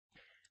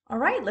All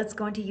right, let's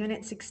go into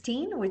Unit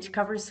 16, which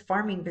covers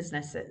farming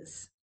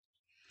businesses.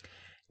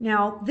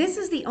 Now, this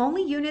is the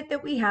only unit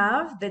that we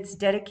have that's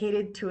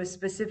dedicated to a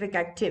specific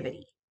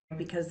activity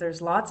because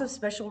there's lots of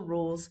special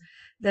rules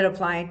that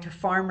apply to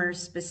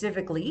farmers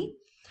specifically.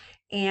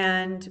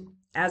 And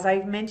as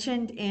I've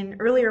mentioned in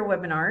earlier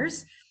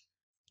webinars,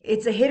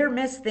 it's a hit or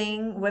miss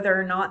thing whether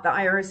or not the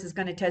IRS is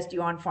going to test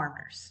you on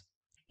farmers.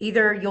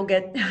 Either you'll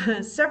get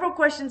several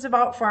questions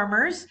about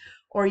farmers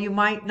or you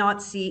might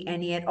not see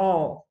any at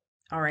all.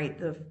 All right,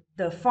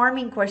 the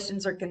farming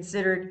questions are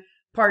considered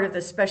part of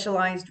the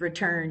specialized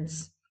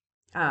returns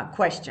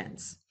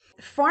questions.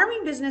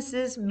 Farming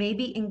businesses may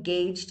be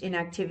engaged in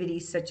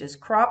activities such as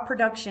crop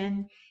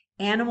production,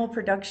 animal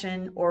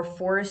production, or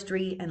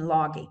forestry and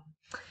logging.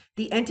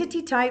 The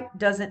entity type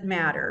doesn't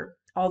matter,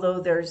 although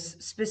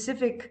there's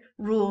specific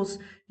rules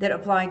that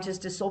apply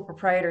just to sole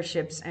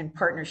proprietorships and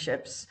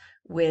partnerships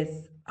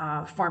with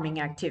farming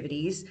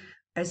activities,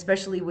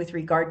 especially with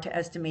regard to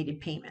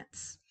estimated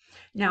payments.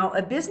 Now,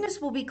 a business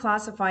will be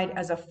classified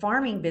as a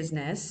farming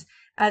business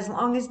as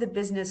long as the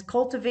business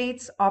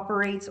cultivates,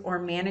 operates, or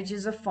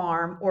manages a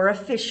farm or a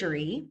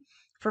fishery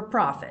for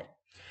profit.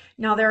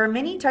 Now, there are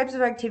many types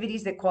of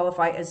activities that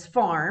qualify as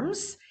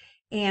farms,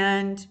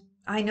 and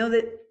I know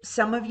that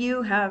some of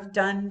you have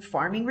done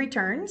farming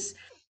returns,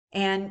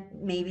 and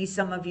maybe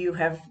some of you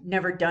have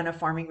never done a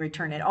farming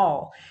return at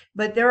all.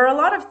 But there are a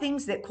lot of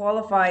things that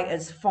qualify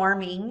as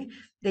farming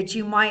that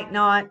you might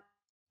not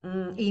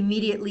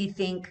immediately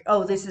think,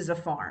 oh, this is a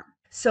farm.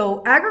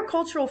 So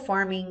agricultural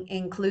farming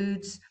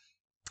includes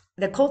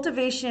the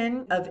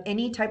cultivation of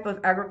any type of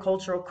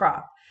agricultural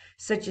crop,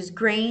 such as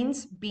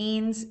grains,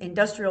 beans,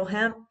 industrial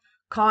hemp,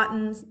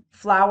 cotton,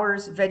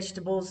 flowers,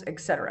 vegetables,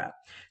 etc.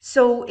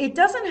 So it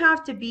doesn't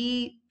have to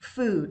be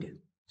food.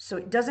 So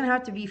it doesn't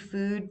have to be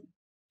food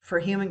for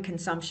human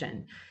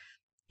consumption.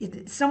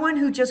 Someone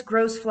who just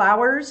grows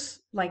flowers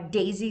like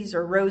daisies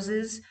or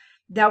roses,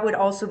 that would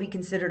also be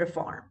considered a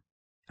farm.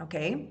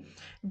 Okay.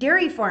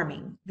 Dairy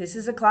farming. This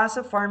is a class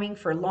of farming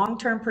for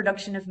long-term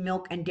production of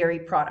milk and dairy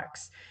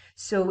products.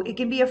 So it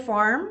can be a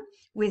farm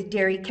with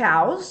dairy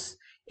cows.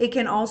 It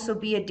can also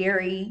be a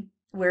dairy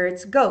where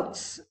it's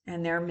goats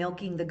and they're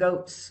milking the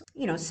goats,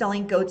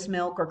 selling goat's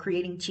milk or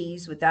creating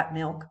cheese with that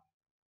milk.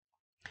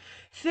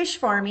 Fish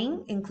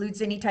farming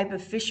includes any type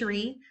of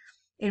fishery,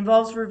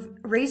 involves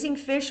raising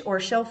fish or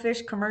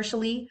shellfish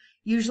commercially,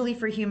 usually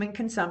for human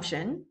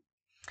consumption.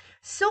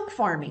 Silk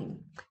farming,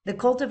 the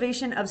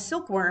cultivation of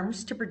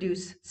silkworms to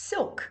produce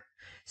silk.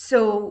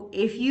 So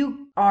if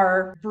you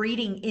are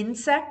breeding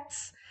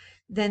insects,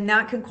 then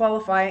that can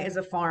qualify as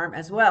a farm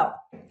as well.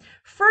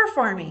 Fur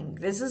farming,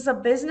 this is a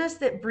business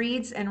that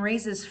breeds and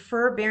raises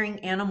fur-bearing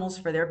animals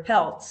for their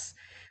pelts.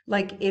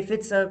 Like if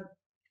it's a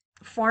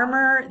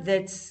farmer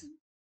that's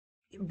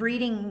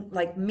breeding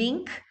like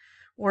mink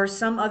or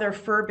some other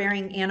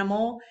fur-bearing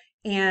animal,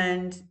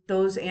 and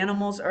those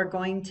animals are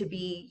going to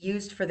be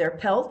used for their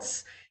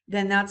pelts,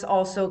 then that's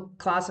also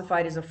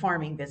classified as a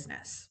farming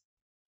business.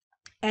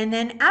 And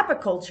then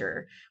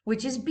apiculture,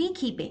 which is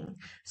beekeeping.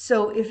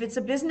 So if it's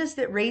a business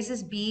that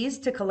raises bees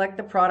to collect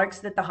the products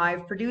that the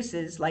hive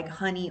produces, like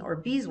honey or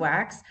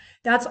beeswax,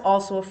 that's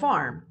also a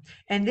farm.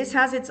 And this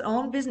has its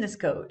own business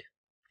code,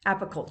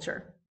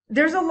 apiculture.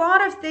 There's a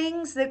lot of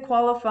things that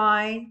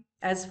qualify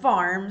as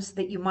farms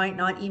that you might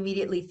not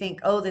immediately think,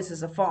 oh, this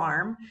is a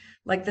farm,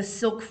 like the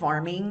silk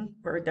farming,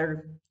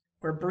 where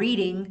we're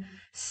breeding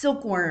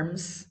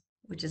silkworms,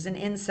 which is an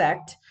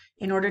insect,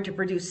 in order to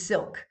produce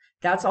silk.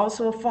 That's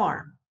also a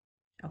farm.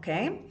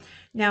 Okay.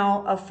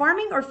 Now, a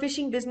farming or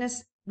fishing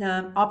business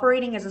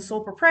operating as a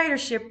sole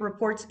proprietorship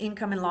reports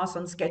income and loss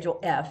on Schedule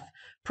F,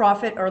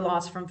 profit or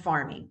loss from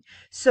farming.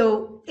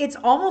 So it's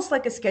almost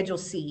like a Schedule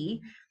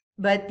C,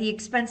 but the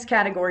expense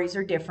categories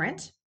are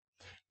different.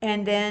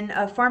 And then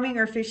a farming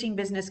or fishing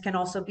business can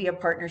also be a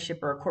partnership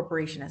or a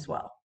corporation as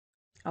well.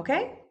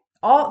 Okay.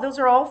 Those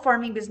are all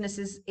farming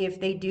businesses if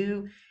they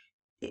do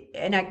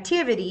an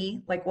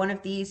activity like one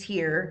of these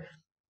here,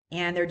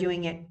 and they're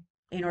doing it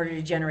in order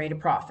to generate a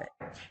profit.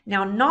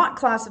 Now, not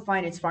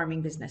classified as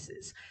farming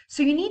businesses.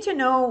 So you need to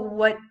know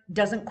what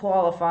doesn't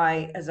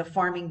qualify as a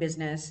farming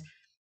business,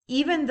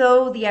 even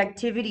though the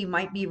activity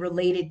might be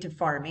related to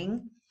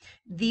farming.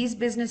 These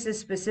businesses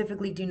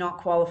specifically do not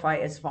qualify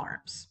as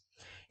farms.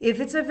 If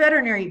it's a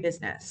veterinary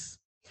business,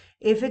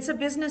 if it's a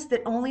business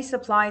that only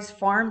supplies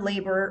farm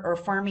labor or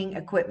farming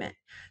equipment.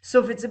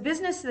 So if it's a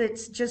business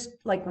that's just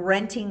like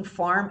renting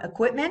farm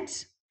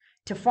equipment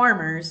to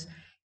farmers,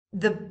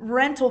 the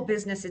rental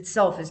business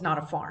itself is not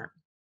a farm.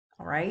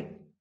 All right.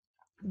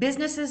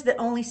 Businesses that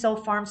only sell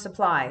farm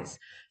supplies,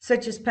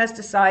 such as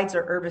pesticides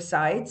or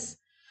herbicides.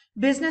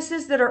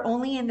 Businesses that are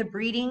only in the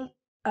breeding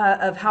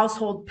of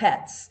household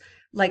pets,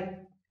 like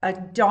a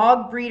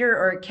dog breeder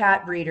or a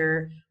cat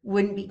breeder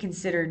wouldn't be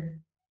considered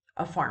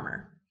a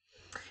farmer.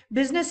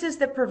 Businesses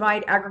that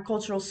provide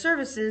agricultural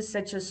services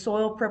such as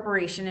soil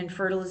preparation and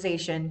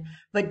fertilization,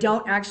 but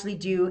don't actually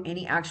do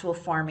any actual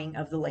farming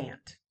of the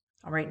land.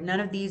 All right, none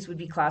of these would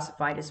be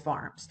classified as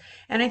farms.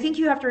 And I think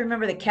you have to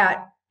remember the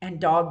cat and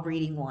dog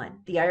breeding 1.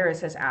 The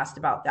IRS has asked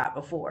about that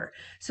before.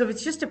 So if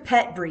it's just a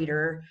pet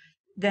breeder,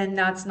 then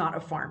that's not a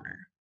farmer.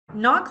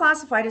 Not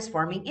classified as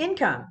farming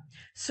income.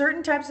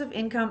 Certain types of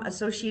income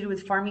associated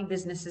with farming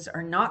businesses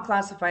are not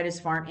classified as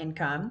farm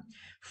income.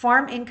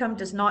 Farm income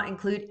does not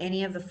include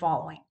any of the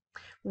following.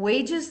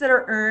 Wages that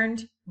are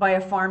earned by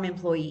a farm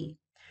employee.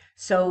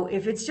 So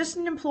if it's just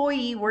an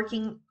employee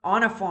working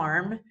on a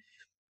farm,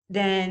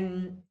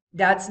 then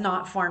that's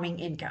not farming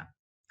income.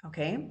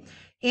 Okay.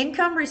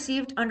 Income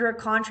received under a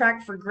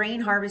contract for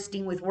grain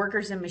harvesting with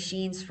workers and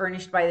machines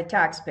furnished by the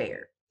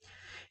taxpayer.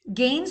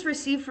 Gains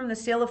received from the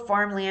sale of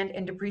farmland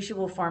and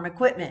depreciable farm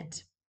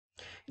equipment.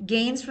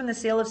 Gains from the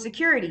sale of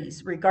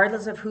securities,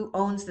 regardless of who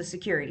owns the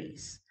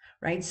securities,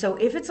 right? So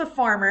if it's a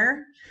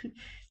farmer,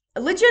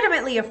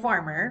 legitimately a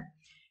farmer,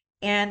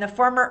 and the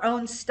farmer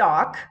owns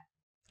stock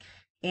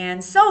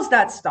and sells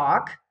that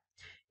stock,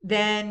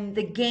 then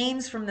the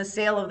gains from the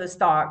sale of the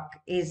stock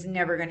is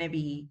never going to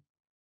be,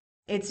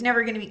 it's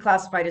never going to be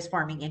classified as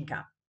farming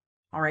income.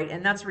 All right.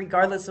 And that's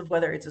regardless of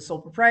whether it's a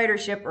sole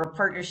proprietorship or a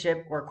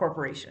partnership or a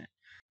corporation.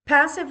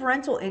 Passive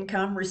rental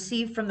income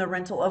received from the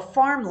rental of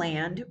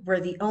farmland where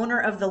the owner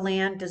of the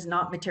land does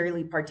not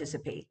materially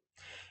participate.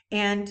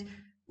 And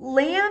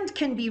land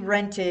can be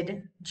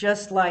rented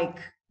just like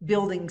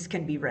buildings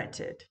can be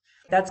rented.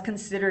 That's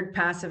considered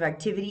passive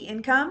activity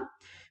income,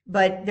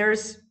 but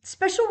there's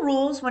special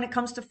rules when it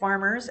comes to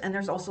farmers, and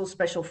there's also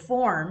special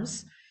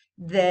forms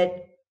that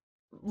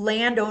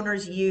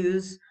landowners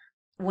use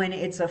when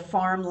it's a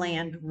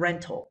farmland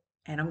rental.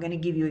 And I'm going to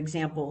give you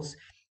examples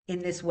in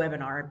this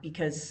webinar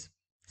because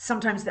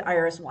sometimes the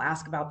IRS will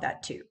ask about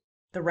that too,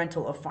 the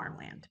rental of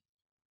farmland.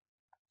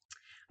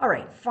 All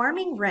right,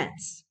 farming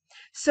rents.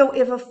 So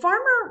if a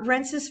farmer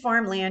rents his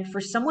farmland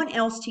for someone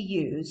else to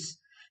use,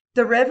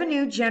 the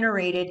revenue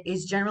generated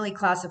is generally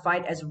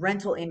classified as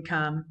rental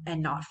income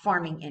and not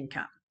farming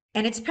income.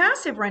 And it's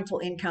passive rental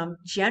income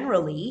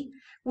generally,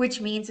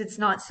 which means it's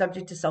not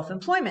subject to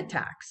self-employment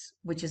tax,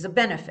 which is a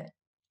benefit,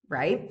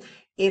 right?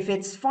 If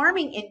it's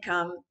farming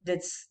income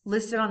that's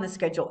listed on the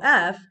Schedule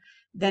F,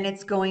 then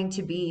it's going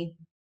to be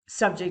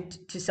subject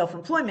to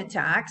self-employment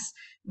tax.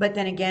 But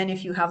then again,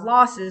 if you have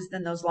losses,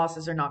 then those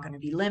losses are not going to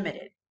be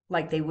limited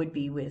like they would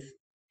be with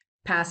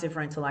passive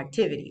rental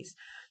activities.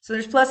 So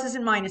there's pluses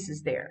and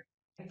minuses there.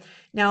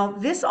 Now,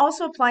 this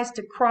also applies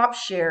to crop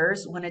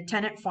shares when a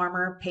tenant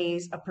farmer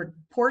pays a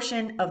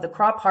proportion of the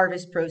crop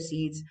harvest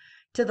proceeds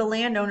to the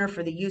landowner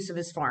for the use of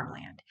his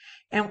farmland.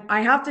 And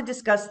I have to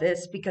discuss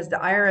this because the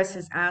IRS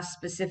has asked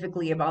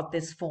specifically about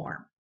this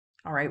form,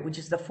 all right, which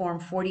is the form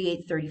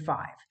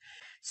 4835.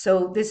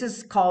 So this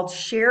is called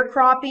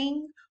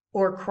sharecropping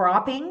or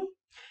cropping,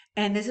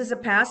 and this is a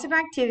passive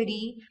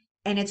activity,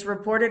 and it's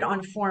reported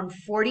on form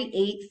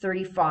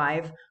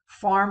 4835,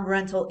 farm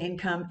rental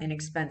income and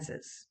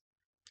expenses.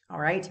 All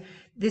right,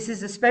 this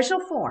is a special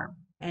form,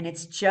 and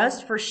it's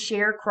just for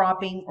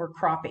sharecropping or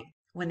cropping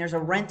when there's a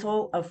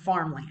rental of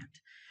farmland.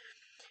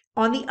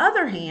 On the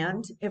other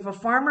hand, if a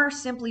farmer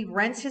simply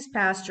rents his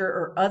pasture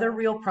or other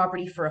real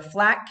property for a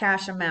flat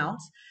cash amount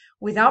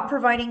without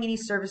providing any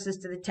services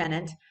to the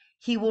tenant,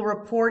 he will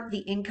report the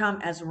income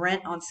as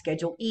rent on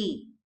Schedule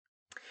E.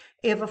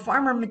 If a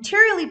farmer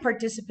materially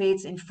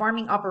participates in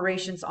farming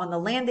operations on the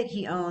land that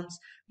he owns,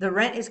 the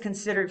rent is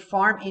considered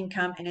farm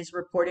income and is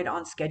reported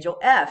on Schedule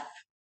F,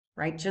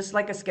 right? Just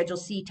like a Schedule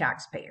C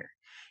taxpayer.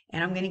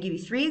 And I'm going to give you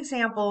 3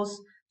 examples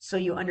so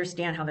you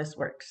understand how this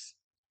works.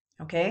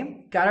 Okay?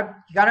 You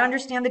gotta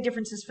understand the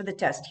differences for the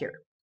test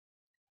here.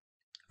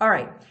 All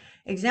right.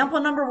 Example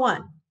number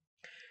 1.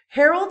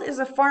 Harold is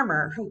a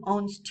farmer who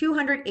owns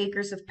 200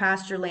 acres of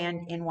pasture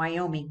land in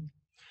Wyoming.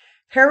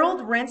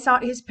 Harold rents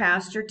out his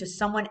pasture to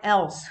someone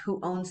else who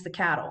owns the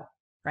cattle,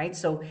 right?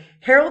 So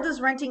Harold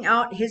is renting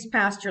out his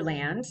pasture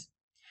land,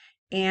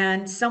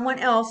 and someone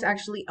else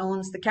actually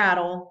owns the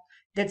cattle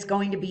that's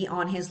going to be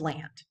on his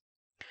land.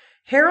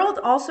 Harold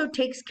also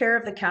takes care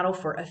of the cattle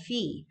for a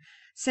fee.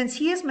 Since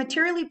he is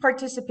materially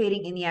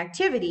participating in the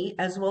activity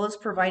as well as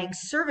providing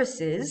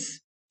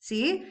services,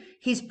 see,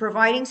 he's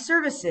providing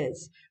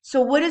services.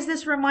 So what does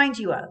this remind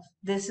you of?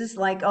 This is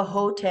like a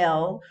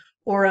hotel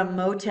or a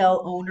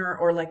motel owner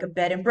or like a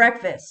bed and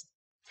breakfast.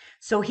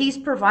 So he's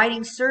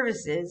providing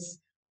services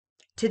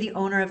to the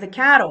owner of the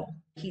cattle.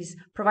 He's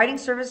providing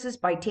services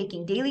by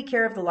taking daily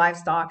care of the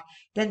livestock.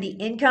 Then the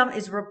income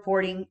is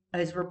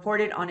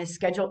reported on his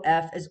Schedule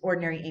F as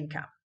ordinary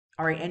income.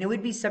 All right, and it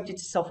would be subject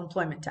to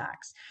self-employment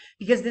tax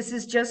because this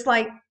is just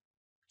like,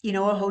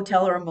 a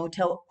hotel or a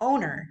motel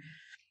owner.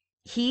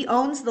 He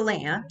owns the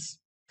land,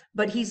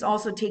 but he's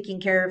also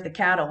taking care of the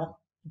cattle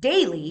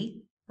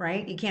daily,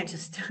 right? You can't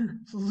just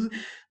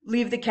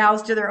leave the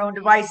cows to their own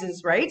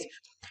devices, right?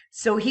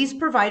 So he's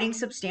providing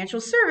substantial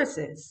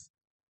services,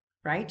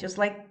 right? Just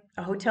like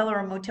a hotel or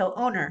a motel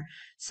owner.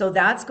 So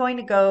that's going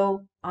to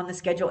go on the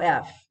Schedule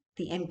F,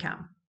 the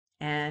income.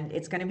 And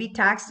it's going to be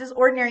taxed as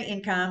ordinary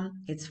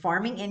income. It's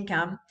farming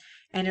income,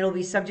 and it'll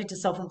be subject to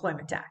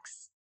self-employment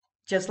tax,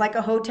 just like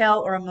a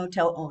hotel or a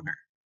motel owner.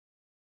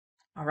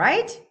 All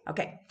right?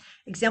 Okay.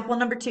 Example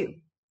number 2.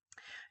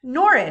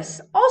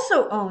 Norris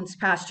also owns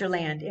pasture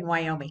land in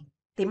Wyoming.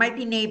 They might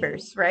be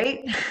neighbors,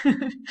 right?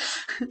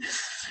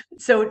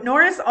 So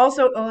Norris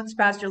also owns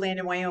pasture land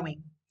in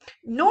Wyoming.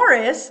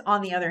 Norris,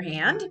 on the other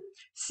hand,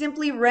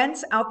 simply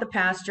rents out the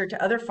pasture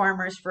to other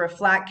farmers for a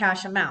flat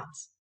cash amount,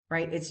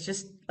 right? It's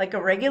just like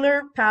a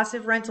regular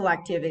passive rental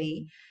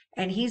activity,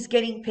 and he's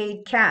getting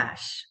paid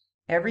cash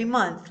every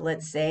month,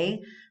 let's say,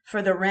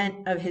 for the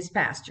rent of his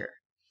pasture.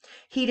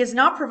 He does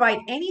not provide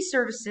any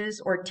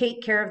services or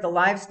take care of the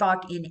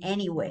livestock in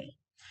any way.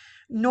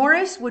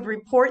 Norris would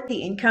report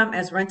the income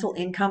as rental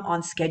income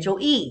on Schedule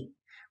E,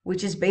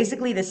 which is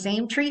basically the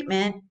same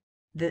treatment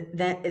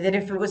that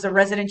if it was a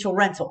residential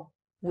rental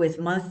with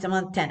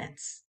month-to-month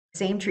tenants.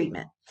 Same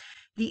treatment.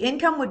 The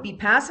income would be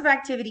passive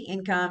activity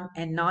income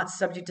and not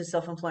subject to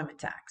self-employment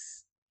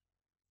tax.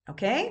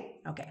 Okay?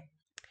 Okay.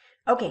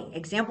 Okay,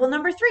 example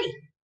number 3.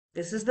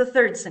 This is the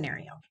third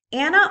scenario.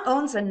 Anna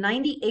owns a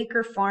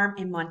 90-acre farm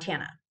in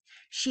Montana.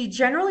 She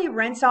generally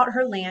rents out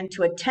her land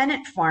to a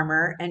tenant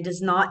farmer and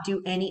does not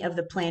do any of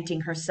the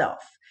planting herself.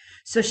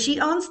 So she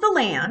owns the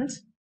land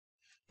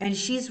and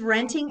she's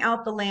renting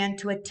out the land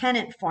to a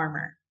tenant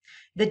farmer.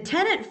 The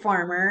tenant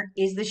farmer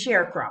is the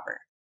sharecropper.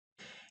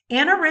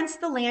 Anna rents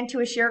the land to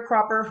a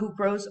sharecropper who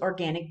grows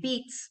organic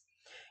beets.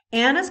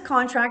 Anna's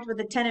contract with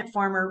the tenant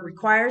farmer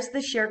requires the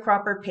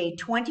sharecropper pay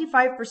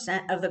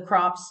 25% of the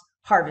crops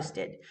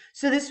harvested.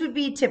 So this would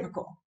be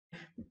typical.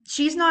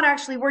 She's not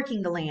actually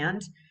working the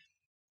land,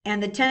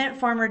 and the tenant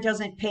farmer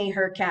doesn't pay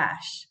her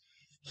cash.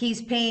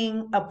 He's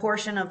paying a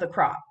portion of the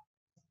crop.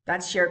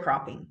 That's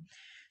sharecropping.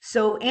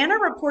 So Anna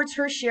reports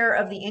her share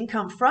of the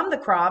income from the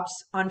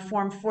crops on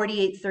Form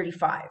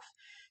 4835.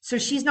 So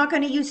she's not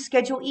going to use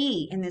Schedule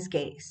E in this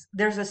case.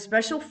 There's a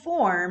special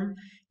form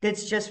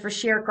that's just for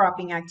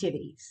sharecropping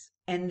activities.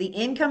 And the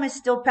income is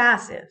still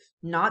passive,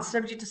 not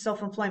subject to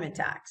self-employment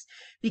tax,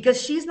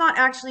 because she's not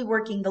actually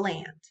working the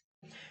land.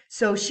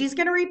 So she's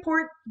going to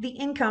report the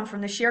income from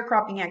the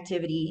sharecropping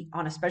activity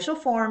on a special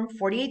form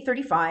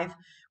 4835,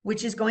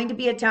 which is going to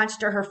be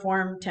attached to her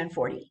form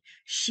 1040.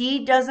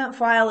 She doesn't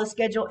file a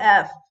Schedule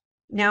F.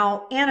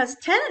 Now, Anna's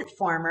tenant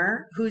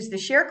farmer, who's the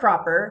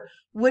sharecropper,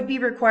 would be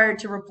required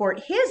to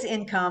report his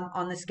income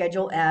on the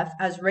Schedule F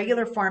as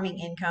regular farming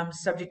income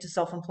subject to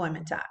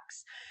self-employment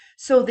tax.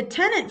 So the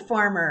tenant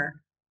farmer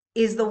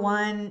is the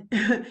one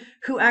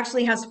who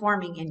actually has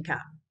farming income.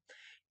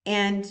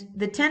 And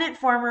the tenant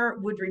farmer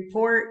would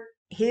report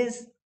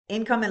his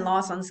income and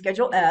loss on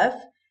Schedule F.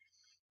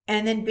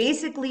 And then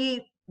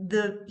basically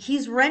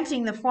he's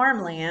renting the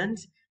farmland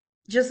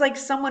just like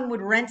someone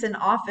would rent an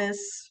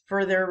office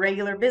for their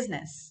regular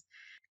business,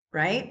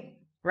 right?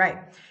 Right.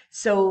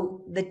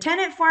 So the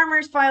tenant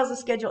farmer files a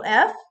Schedule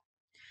F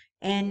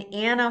and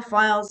Anna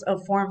files a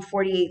Form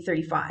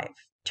 4835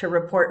 to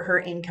report her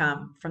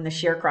income from the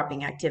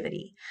sharecropping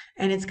activity.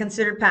 And it's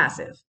considered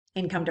passive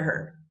income to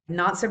her,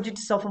 not subject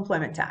to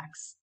self-employment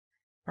tax.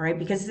 All right,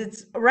 because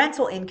it's a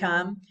rental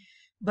income,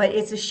 but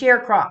it's a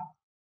sharecrop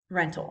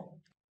rental,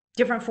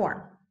 different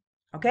form.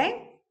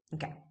 Okay?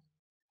 Okay.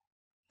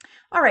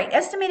 All right,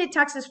 estimated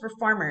taxes for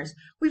farmers.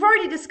 We've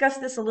already discussed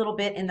this a little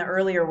bit in the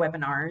earlier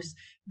webinars,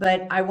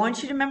 but I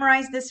want you to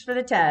memorize this for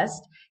the test,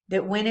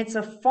 that when it's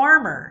a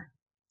farmer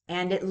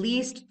and at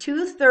least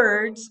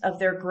 2/3 of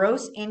their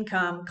gross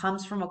income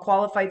comes from a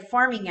qualified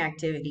farming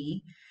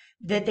activity,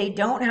 that they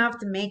don't have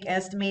to make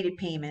estimated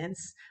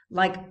payments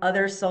like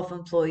other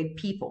self-employed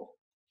people.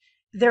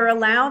 They're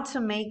allowed to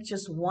make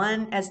just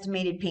one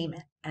estimated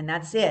payment, and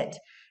that's it.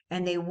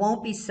 And they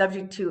won't be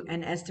subject to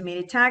an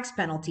estimated tax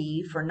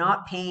penalty for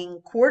not paying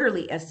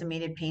quarterly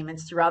estimated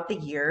payments throughout the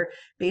year,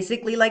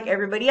 basically like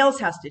everybody else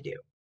has to do.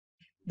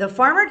 The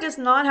farmer does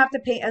not have to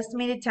pay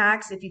estimated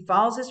tax if he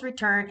files his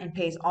return and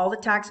pays all the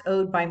tax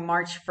owed by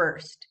March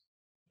 1st.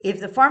 If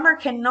the farmer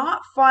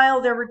cannot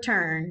file their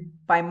return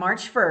by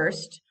March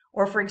 1st,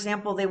 or for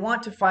example, they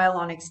want to file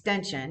on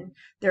extension,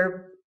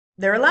 they're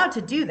allowed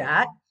to do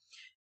that.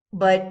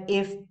 But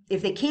if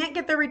they can't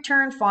get their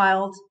return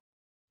filed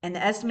and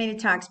the estimated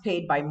tax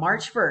paid by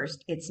March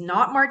 1st, it's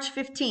not March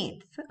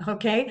 15th,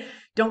 okay?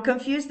 Don't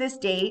confuse this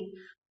date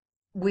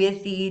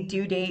with the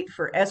due date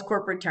for S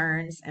Corp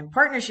returns and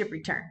partnership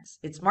returns.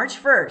 It's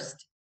March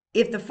 1st.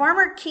 If the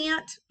farmer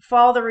can't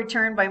file the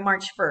return by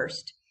March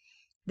 1st,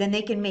 then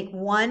they can make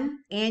one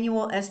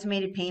annual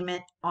estimated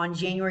payment on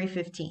January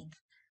 15th,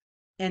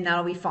 and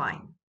that'll be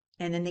fine.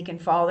 And then they can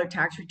file their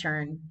tax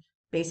return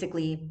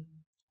basically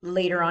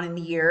later on in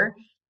the year.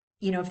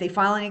 You know, if they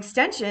file an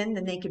extension,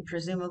 then they could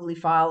presumably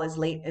file as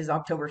late as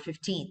October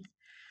 15th.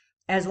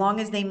 As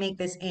long as they make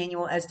this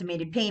annual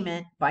estimated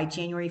payment by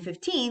January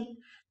 15th,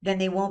 then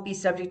they won't be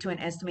subject to an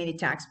estimated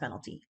tax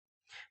penalty.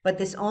 But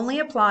this only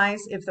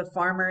applies if the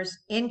farmer's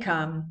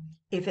income,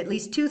 if at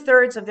least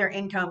 2/3 of their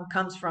income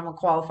comes from a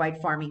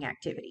qualified farming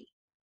activity.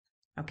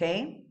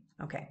 Okay?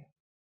 Okay.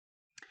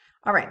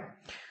 All right.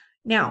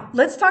 Now,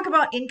 let's talk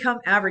about income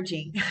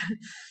averaging.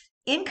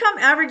 Income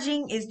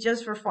averaging is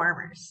just for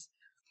farmers.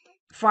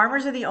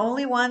 Farmers are the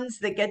only ones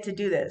that get to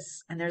do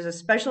this. And there's a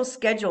special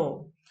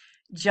schedule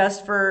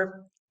just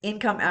for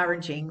income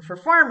averaging for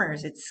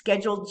farmers. It's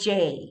Schedule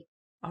J.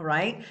 All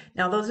right.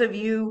 Now, those of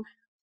you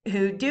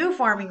who do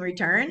farming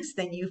returns,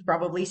 then you've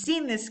probably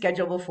seen this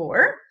schedule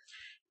before,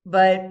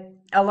 but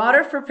a lot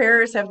of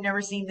preparers have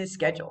never seen this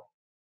schedule,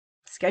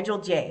 Schedule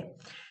J.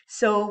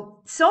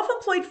 So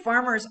self-employed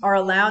farmers are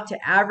allowed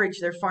to average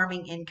their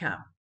farming income.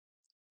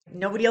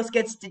 Nobody else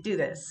gets to do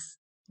this.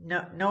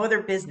 No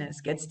other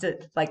business gets to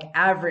like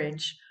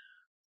average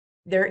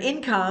their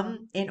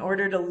income in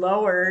order to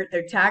lower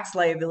their tax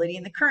liability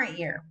in the current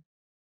year.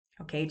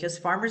 Okay,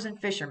 just farmers and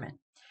fishermen.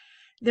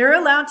 They're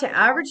allowed to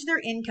average their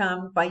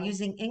income by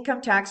using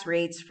income tax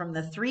rates from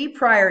the 3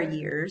 prior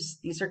years.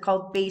 These are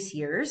called base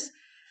years.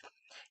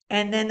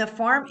 And then the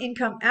farm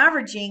income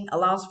averaging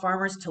allows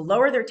farmers to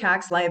lower their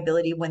tax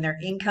liability when their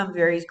income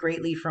varies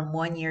greatly from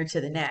one year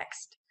to the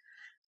next.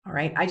 All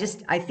right,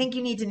 I think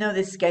you need to know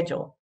this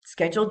schedule.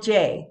 Schedule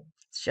J,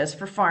 it's just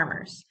for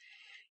farmers.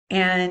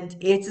 And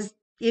it's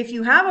if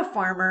you have a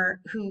farmer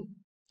who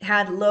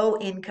had low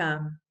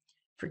income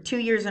for 2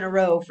 years in a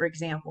row, for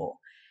example,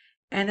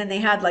 and then they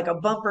had like a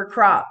bumper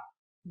crop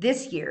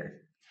this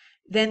year,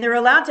 then they're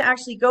allowed to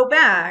actually go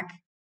back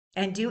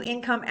and do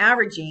income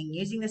averaging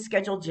using the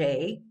Schedule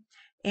J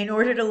in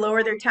order to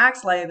lower their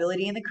tax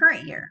liability in the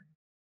current year.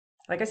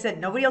 Like I said,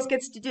 nobody else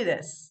gets to do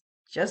this,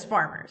 just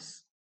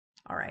farmers.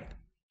 All right.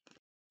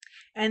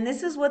 And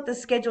this is what the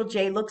Schedule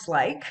J looks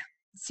like.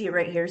 See it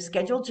right here,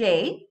 Schedule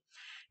J.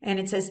 And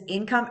it says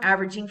income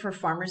averaging for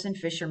farmers and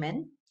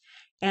fishermen.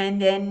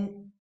 And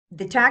then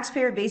the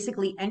taxpayer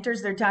basically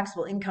enters their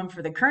taxable income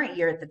for the current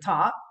year at the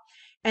top,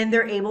 and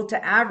they're able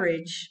to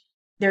average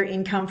their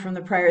income from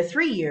the prior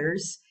 3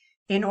 years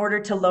in order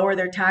to lower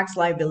their tax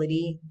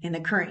liability in the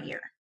current year.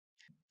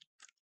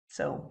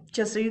 So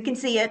just so you can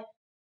see it.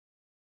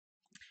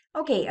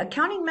 Okay,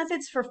 accounting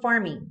methods for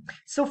farming.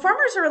 So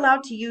farmers are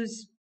allowed to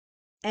use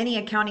any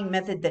accounting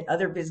method that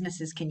other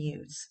businesses can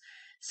use.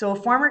 So a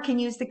farmer can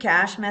use the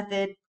cash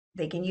method,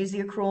 they can use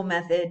the accrual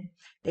method,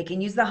 they can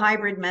use the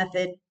hybrid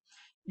method.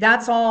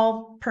 That's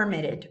all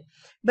permitted.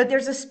 But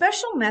there's a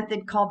special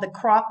method called the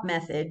crop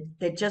method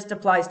that just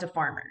applies to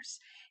farmers.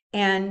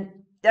 And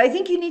I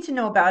think you need to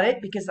know about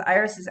it because the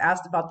IRS has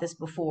asked about this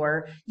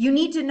before. You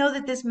need to know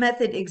that this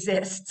method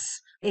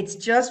exists. It's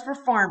just for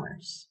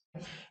farmers.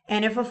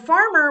 And if a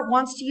farmer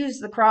wants to use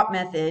the crop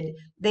method,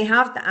 they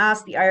have to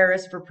ask the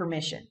IRS for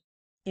permission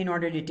in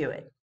order to do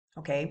it.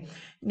 Okay.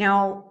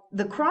 Now, with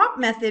the crop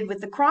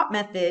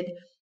method,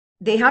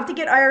 they have to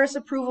get IRS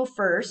approval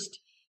first.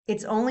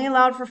 It's only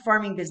allowed for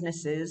farming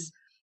businesses,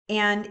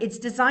 and it's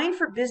designed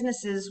for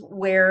businesses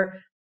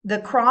where the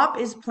crop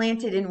is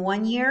planted in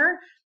one year,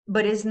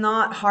 but is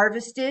not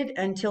harvested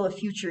until a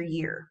future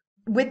year.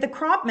 With the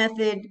crop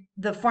method,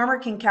 the farmer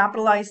can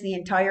capitalize the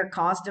entire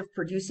cost of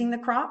producing the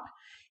crop,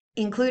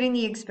 including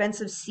the expense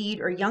of seed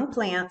or young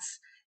plants,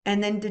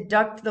 and then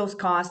deduct those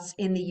costs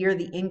in the year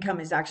the income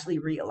is actually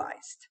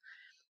realized.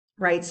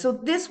 Right? So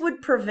this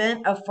would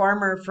prevent a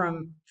farmer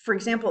from, for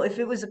example, if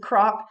it was a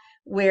crop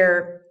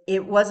where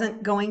it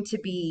wasn't going to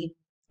be,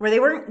 where they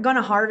weren't going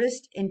to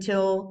harvest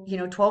until,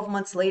 12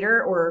 months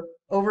later or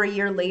over a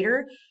year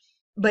later,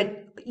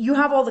 but you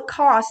have all the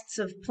costs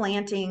of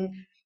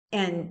planting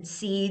and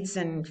seeds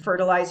and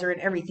fertilizer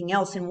and everything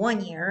else in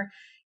one year,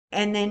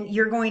 and then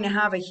you're going to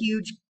have a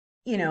huge,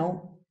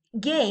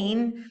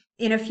 gain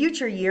in a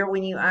future year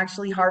when you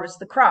actually harvest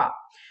the crop.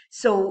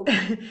 So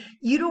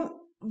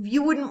you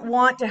wouldn't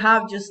want to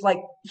have just like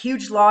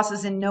huge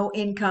losses and no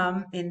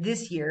income in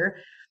this year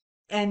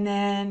and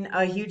then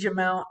a huge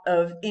amount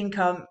of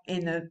income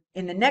in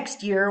the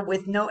next year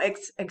with no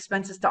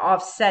expenses to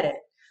offset it,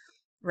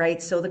 right?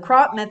 So the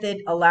crop method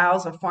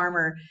allows a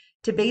farmer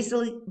to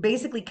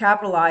basically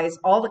capitalize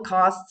all the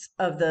costs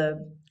of the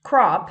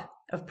crop,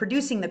 of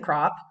producing the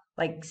crop,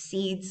 like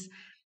seeds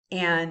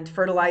and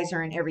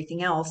fertilizer and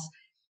everything else,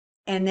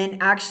 and then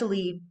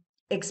actually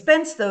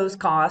expense those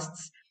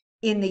costs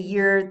in the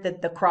year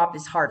that the crop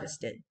is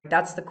harvested.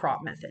 That's the crop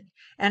method.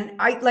 And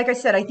like I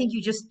said, I think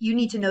you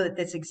need to know that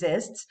this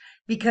exists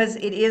because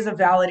it is a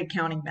valid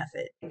accounting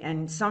method.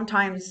 And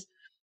sometimes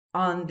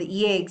on the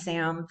EA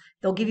exam,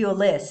 they'll give you a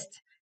list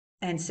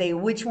and say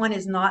which one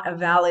is not a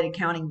valid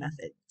accounting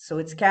method. So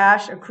it's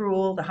cash,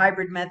 accrual, the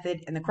hybrid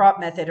method, and the crop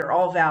method are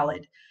all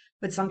valid.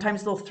 But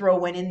sometimes they'll throw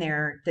one in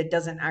there that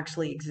doesn't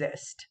actually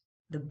exist,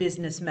 the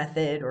business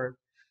method or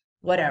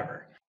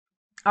whatever.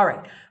 All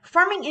right,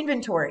 farming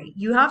inventory.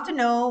 You have to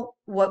know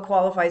what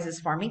qualifies as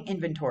farming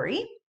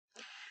inventory.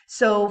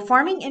 So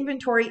farming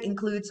inventory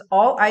includes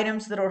all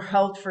items that are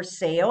held for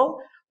sale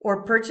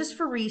or purchased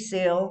for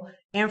resale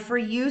and for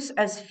use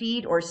as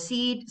feed or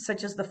seed,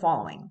 such as the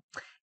following: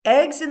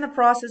 eggs in the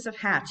process of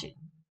hatching,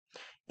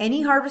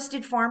 any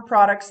harvested farm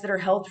products that are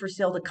held for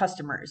sale to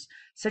customers,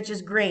 such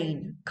as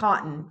grain,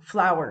 cotton,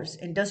 flowers,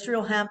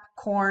 industrial hemp,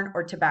 corn,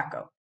 or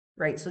tobacco,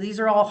 right? So these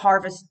are all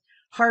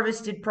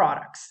harvested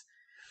products.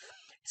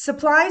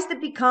 Supplies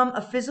that become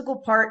a physical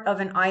part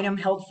of an item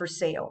held for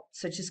sale,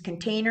 such as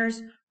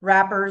containers,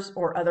 wrappers,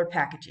 or other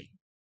packaging.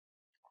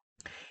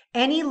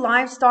 Any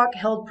livestock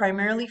held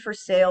primarily for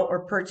sale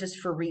or purchased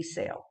for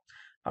resale.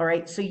 All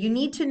right, so you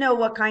need to know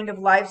what kind of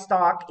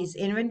livestock is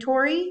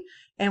inventory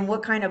and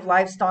what kind of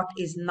livestock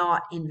is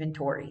not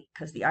inventory,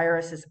 because the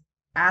IRS has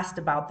asked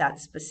about that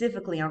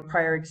specifically on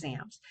prior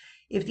exams.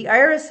 If the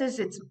IRS says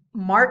it's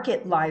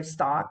market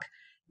livestock,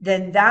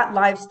 then that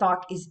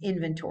livestock is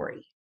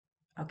inventory.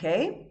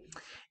 Okay?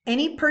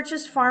 Any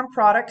purchased farm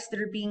products that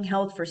are being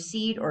held for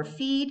seed or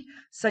feed,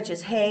 such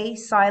as hay,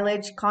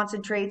 silage,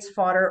 concentrates,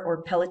 fodder,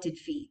 or pelleted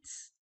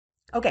feeds.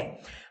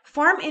 Okay,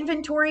 farm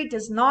inventory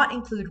does not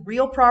include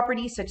real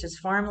property such as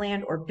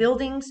farmland or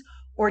buildings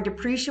or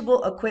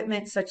depreciable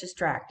equipment such as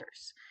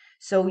tractors.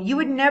 So you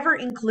would never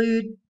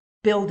include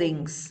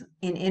buildings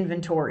in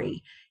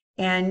inventory,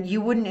 and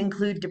you wouldn't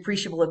include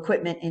depreciable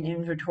equipment in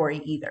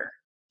inventory either.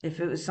 If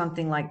it was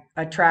something like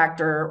a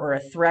tractor or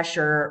a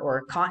thresher or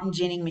a cotton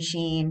ginning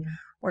machine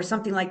or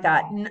something like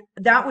that,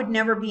 that would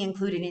never be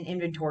included in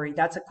inventory.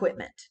 That's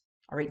equipment,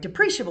 all right,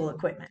 depreciable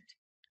equipment,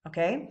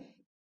 okay?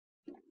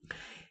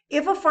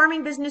 If a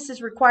farming business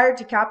is required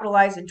to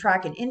capitalize and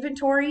track an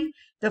inventory,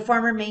 the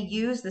farmer may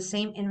use the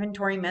same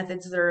inventory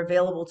methods that are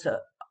available to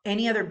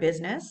any other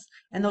business,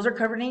 and those are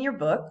covered in your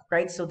book,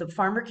 right? So the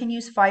farmer can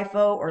use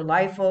FIFO or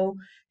LIFO,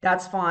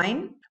 that's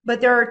fine. But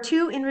there are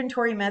two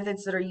inventory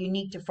methods that are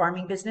unique to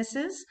farming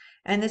businesses,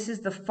 and this is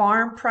the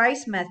farm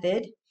price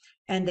method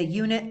and the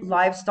unit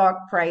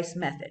livestock price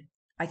method.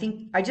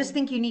 I just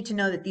think you need to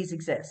know that these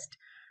exist.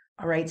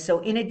 All right, so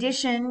in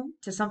addition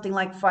to something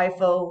like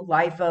FIFO,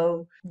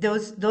 LIFO,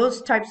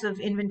 those types of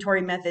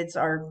inventory methods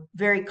are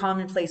very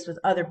commonplace with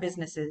other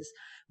businesses,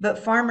 but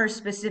farmers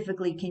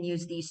specifically can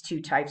use these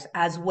two types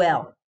as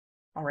well.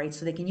 All right,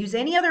 so they can use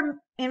any other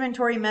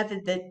inventory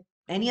method that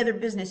any other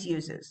business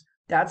uses.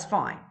 That's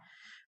fine.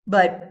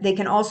 But they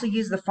can also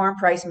use the farm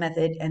price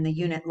method and the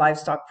unit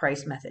livestock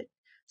price method.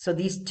 So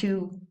these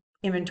two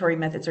inventory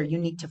methods are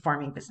unique to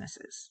farming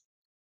businesses.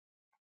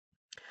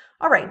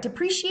 All right,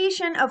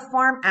 depreciation of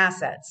farm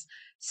assets.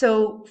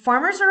 So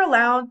farmers are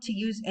allowed to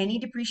use any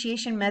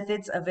depreciation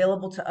methods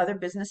available to other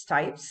business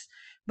types,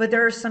 but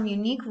there are some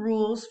unique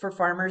rules for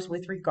farmers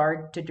with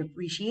regard to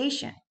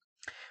depreciation.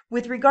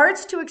 With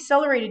regards to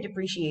accelerated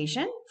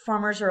depreciation,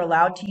 farmers are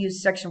allowed to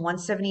use Section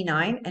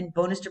 179 and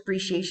bonus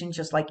depreciation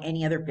just like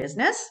any other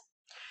business.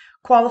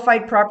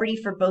 Qualified property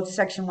for both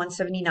Section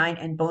 179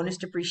 and bonus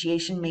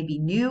depreciation may be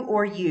new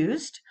or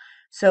used.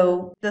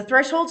 So the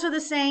thresholds are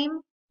the same.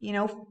 You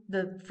know,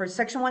 for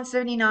Section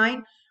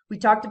 179, we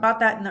talked about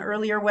that in the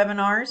earlier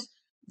webinars.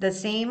 The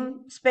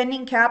same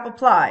spending cap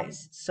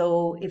applies.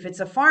 So if it's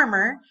a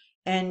farmer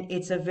and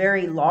it's a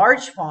very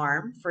large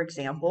farm, for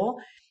example,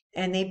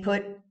 and they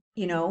put,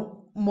 you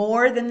know,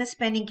 more than the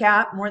spending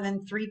cap, more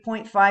than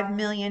 3.5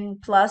 million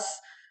plus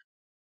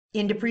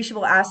in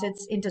depreciable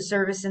assets into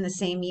service in the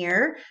same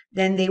year,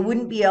 then they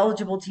wouldn't be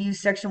eligible to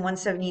use Section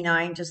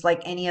 179 just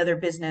like any other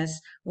business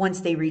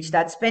once they reach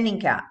that spending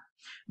cap.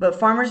 But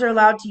farmers are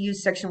allowed to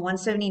use Section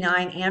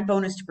 179 and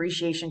bonus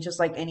depreciation just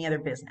like any other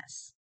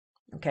business.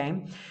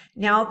 Okay.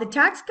 Now, the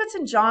Tax Cuts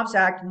and Jobs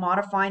Act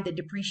modified the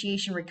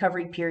depreciation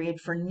recovery period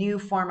for new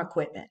farm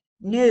equipment.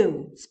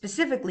 New,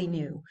 specifically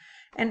new.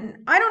 And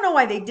I don't know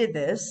why they did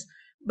this,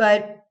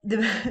 but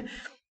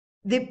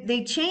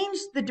they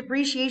changed the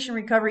depreciation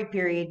recovery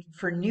period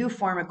for new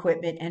farm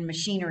equipment and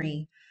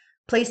machinery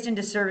placed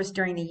into service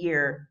during the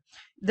year.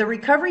 The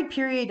recovery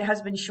period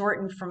has been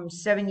shortened from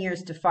 7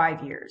 years to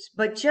 5 years,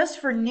 but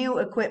just for new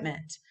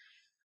equipment.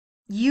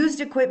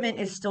 Used equipment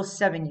is still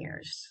 7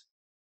 years.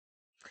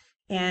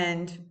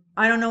 And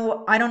I don't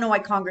know why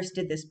Congress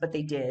did this, but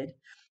they did.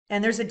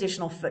 And there's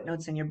additional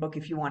footnotes in your book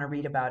if you want to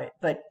read about it.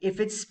 But if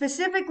it's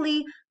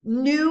specifically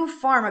new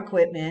farm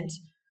equipment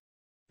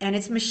and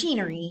it's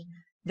machinery,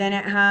 then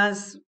it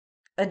has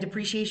a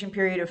depreciation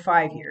period of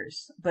 5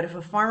 years. But if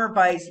a farmer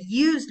buys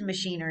used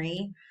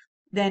machinery,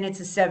 then it's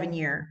a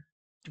 7-year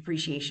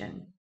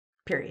depreciation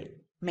period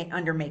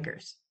under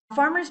makers.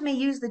 Farmers may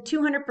use the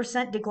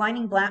 200%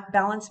 declining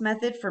balance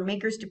method for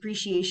makers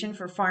depreciation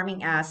for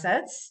farming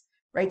assets,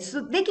 right?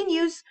 So they can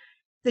use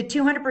the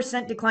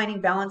 200%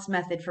 declining balance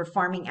method for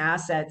farming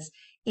assets.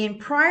 In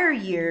prior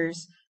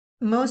years,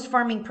 most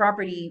farming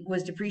property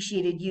was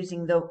depreciated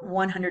using the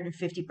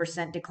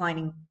 150%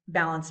 declining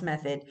balance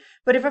method.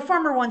 But if a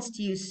farmer wants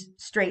to use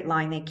straight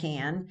line, they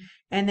can.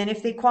 And then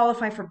if they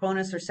qualify for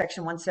bonus or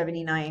Section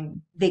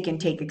 179, they can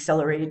take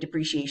accelerated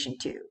depreciation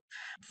too.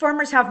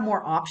 Farmers have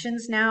more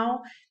options now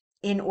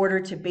in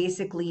order to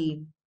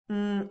basically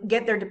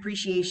get their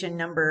depreciation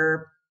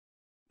number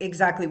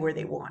exactly where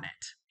they want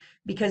it.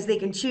 Because they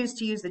can choose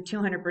to use the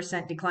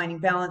 200% declining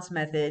balance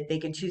method, they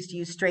can choose to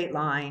use straight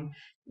line,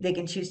 they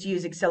can choose to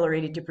use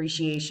accelerated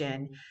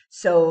depreciation.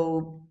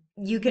 So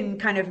you can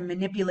kind of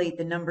manipulate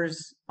the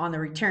numbers on the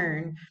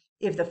return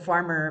if the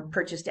farmer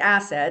purchased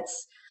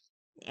assets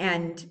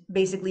and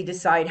basically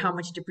decide how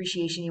much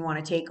depreciation you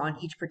want to take on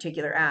each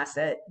particular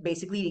asset,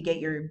 basically to get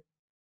your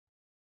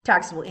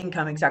taxable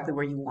income exactly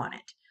where you want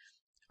it.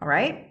 All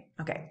right?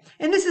 Okay.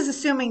 And this is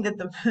assuming that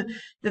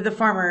the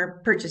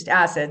farmer purchased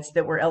assets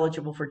that were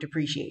eligible for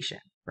depreciation,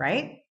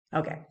 right?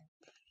 Okay.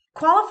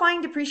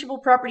 Qualifying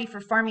depreciable property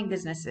for farming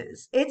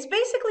businesses. It's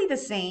basically the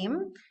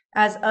same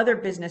as other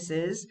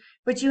businesses,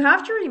 but you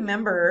have to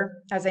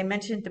remember, as I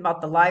mentioned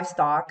about the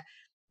livestock,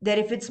 that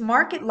if it's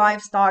market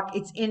livestock,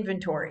 it's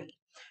inventory.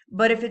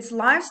 But if it's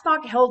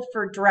livestock held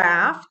for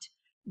draft,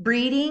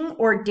 breeding,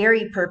 or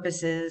dairy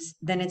purposes,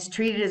 then it's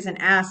treated as an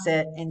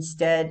asset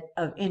instead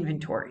of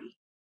inventory.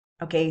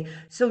 Okay,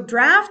 so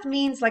draft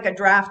means like a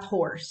draft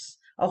horse,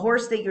 a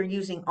horse that you're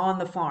using on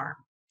the farm.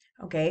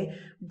 Okay,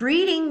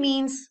 breeding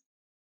means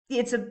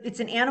it's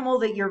an animal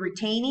that you're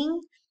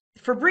retaining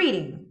for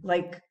breeding,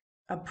 like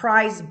a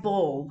prize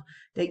bull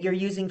that you're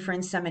using for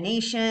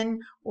insemination,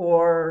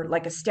 or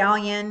like a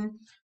stallion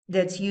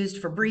that's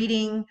used for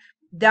breeding.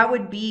 That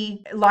would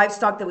be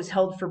livestock that was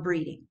held for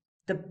breeding.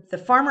 The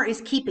farmer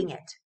is keeping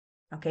it.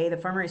 Okay, the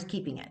farmer is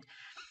keeping it.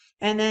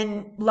 And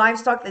then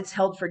livestock that's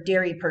held for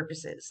dairy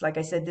purposes. Like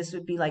I said, this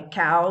would be like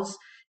cows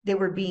that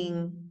were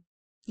being,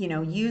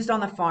 used on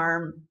the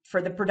farm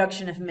for the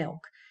production of milk.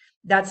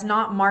 That's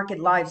not market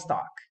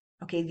livestock.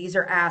 Okay, these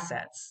are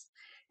assets.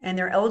 And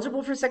they're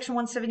eligible for Section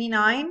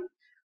 179.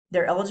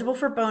 They're eligible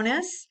for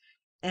bonus.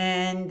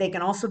 And they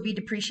can also be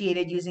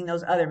depreciated using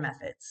those other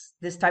methods,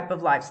 this type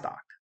of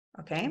livestock.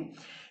 Okay.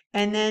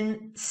 And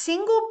then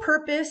single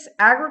purpose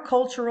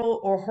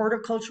agricultural or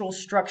horticultural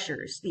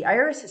structures. The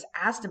IRS has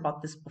asked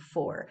about this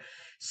before.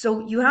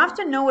 So you have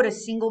to know what a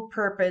single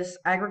purpose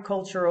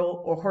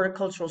agricultural or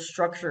horticultural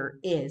structure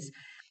is.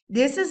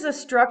 This is a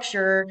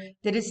structure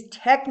that is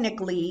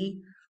technically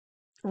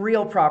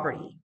real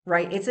property,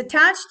 right? It's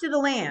attached to the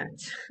land.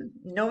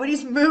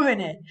 Nobody's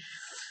moving it.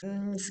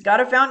 It's got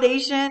a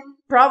foundation,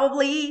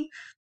 probably,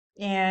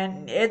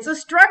 and it's a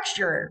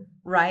structure,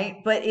 right?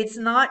 But it's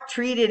not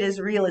treated as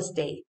real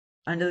estate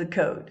under the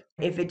code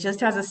if it just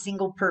has a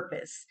single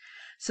purpose.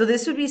 So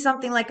this would be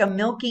something like a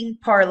milking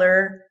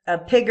parlor, a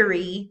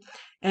piggery,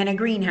 and a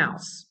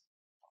greenhouse.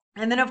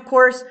 And then, of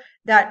course,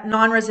 that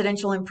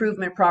non-residential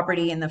improvement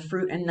property and the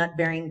fruit and nut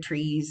bearing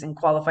trees and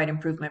qualified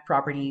improvement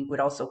property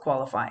would also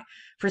qualify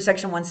for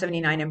Section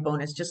 179 and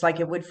bonus, just like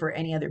it would for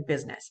any other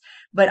business.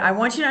 But I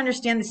want you to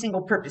understand the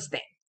single purpose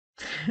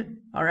thing.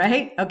 All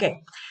right?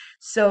 Okay.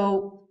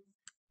 So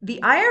the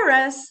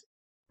IRS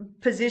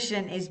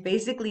position is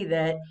basically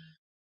that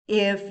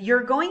if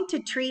you're going to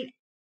treat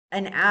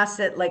an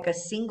asset like a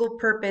single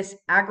purpose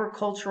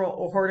agricultural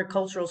or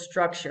horticultural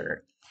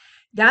structure,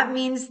 that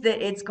means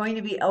that it's going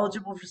to be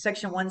eligible for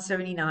Section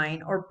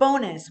 179 or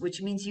bonus,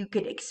 which means you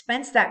could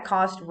expense that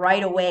cost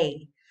right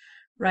away,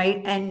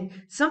 right? And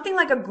something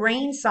like a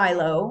grain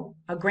silo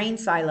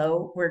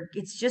where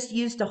it's just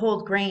used to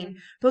hold grain,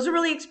 those are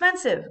really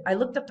expensive. I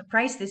looked up the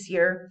price this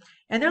year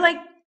and they're like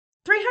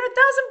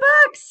 300,000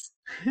 bucks.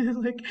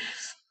 Like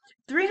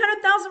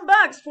 300,000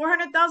 bucks,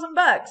 400,000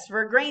 bucks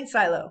for a grain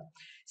silo.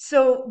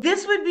 So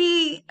this would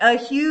be a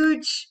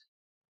huge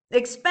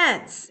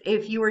expense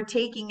if you were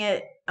taking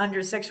it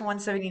under Section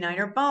 179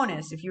 or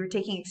bonus, if you were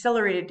taking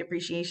accelerated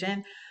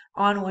depreciation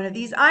on one of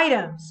these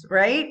items,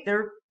 right?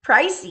 They're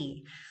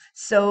pricey.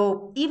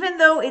 So even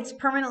though it's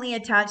permanently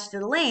attached to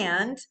the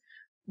land,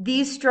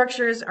 these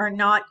structures are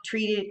not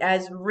treated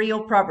as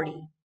real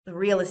property,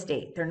 real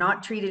estate. They're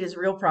not treated as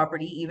real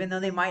property, even though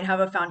they might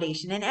have a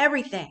foundation and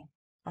everything,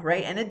 all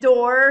right, and a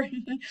door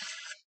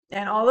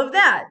and all of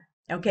that.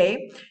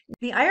 Okay,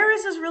 the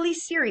IRS is really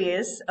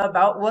serious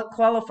about what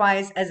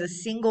qualifies as a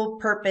single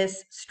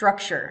purpose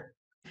structure.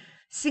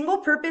 Single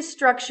purpose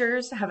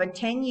structures have a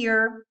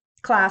 10-year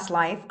class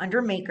life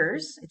under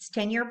makers. It's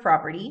 10-year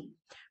property,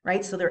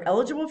 right? So they're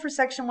eligible for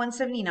Section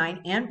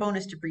 179 and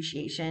bonus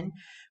depreciation,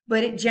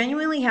 but it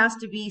genuinely has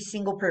to be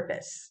single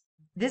purpose.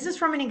 This is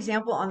from an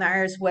example on the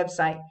IRS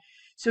website.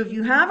 So if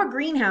you have a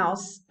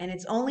greenhouse and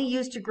it's only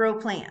used to grow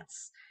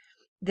plants,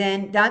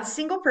 then that's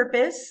single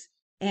purpose.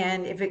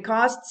 And if it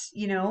costs,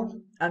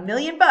 $1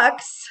 million,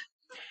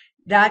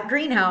 that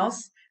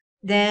greenhouse,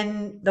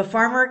 then the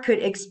farmer could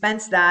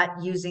expense that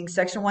using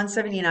Section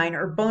 179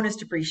 or bonus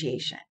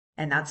depreciation,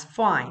 and that's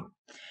fine.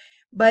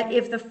 But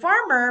if the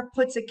farmer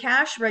puts a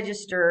cash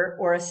register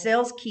or a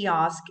sales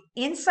kiosk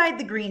inside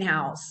the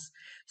greenhouse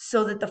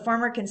so that the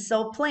farmer can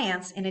sell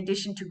plants in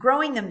addition to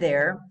growing them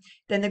there,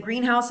 then the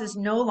greenhouse is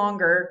no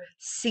longer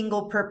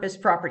single purpose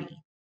property.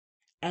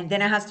 And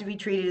then it has to be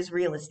treated as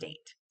real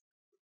estate.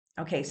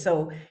 Okay,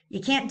 so you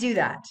can't do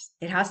that.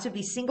 It has to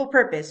be single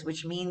purpose,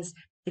 which means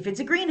if it's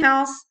a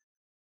greenhouse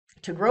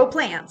to grow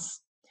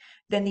plants,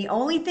 then the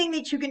only thing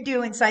that you can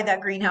do inside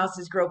that greenhouse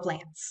is grow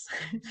plants.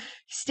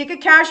 Stick a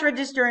cash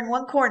register in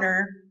one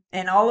corner,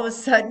 and all of a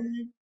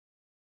sudden,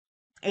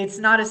 it's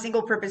not a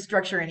single purpose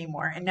structure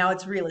anymore, and now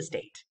it's real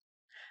estate.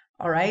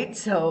 All right,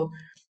 so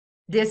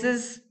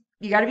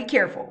you got to be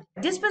careful.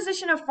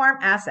 Disposition of farm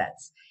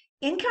assets.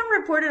 Income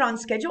reported on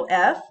Schedule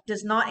F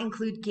does not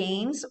include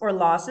gains or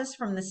losses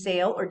from the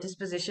sale or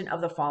disposition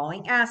of the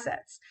following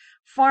assets: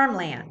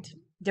 farmland,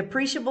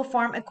 depreciable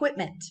farm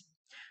equipment,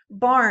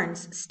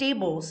 barns,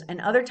 stables,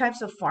 and other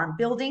types of farm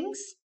buildings,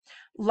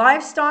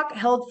 livestock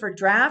held for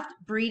draft,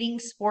 breeding,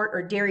 sport,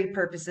 or dairy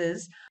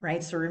purposes,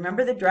 right? So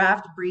remember the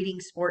draft, breeding,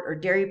 sport, or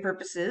dairy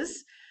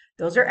purposes.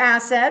 Those are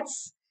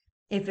assets.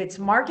 If it's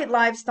market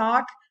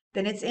livestock,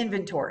 then it's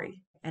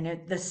inventory. And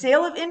the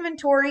sale of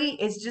inventory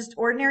is just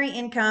ordinary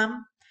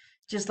income,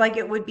 just like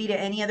it would be to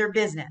any other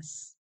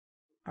business.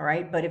 All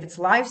right. But if it's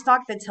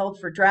livestock that's held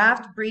for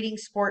draft, breeding,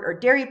 sport, or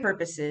dairy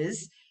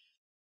purposes,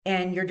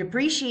 and you're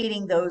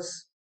depreciating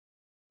those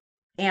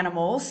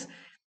animals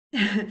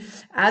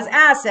as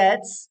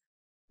assets,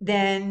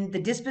 then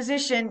the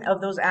disposition of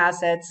those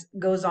assets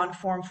goes on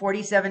Form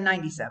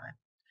 4797.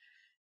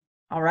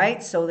 All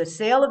right, so the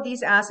sale of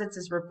these assets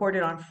is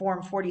reported on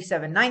Form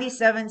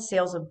 4797,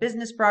 sales of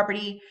business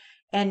property,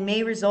 and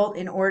may result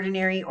in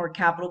ordinary or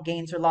capital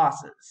gains or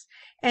losses.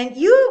 And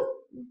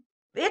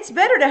it's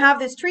better to have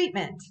this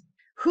treatment.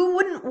 Who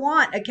wouldn't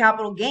want a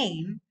capital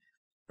gain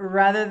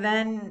rather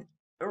than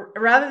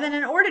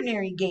an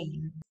ordinary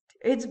gain?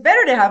 It's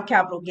better to have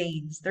capital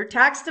gains. They're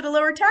taxed at a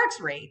lower tax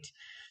rate.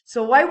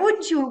 So why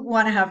wouldn't you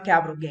want to have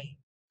capital gain?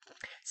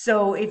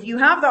 So if you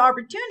have the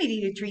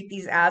opportunity to treat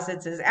these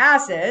assets as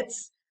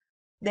assets,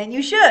 then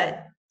you should.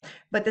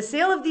 But the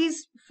sale of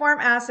these farm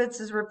assets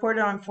is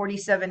reported on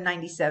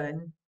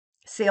 4797,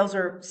 sales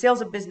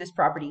of business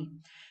property,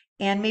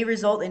 and may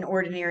result in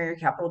ordinary or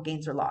capital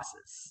gains or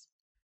losses.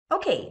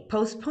 Okay,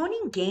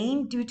 postponing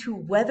gain due to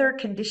weather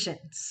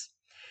conditions.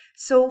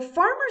 So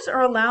farmers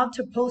are allowed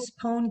to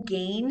postpone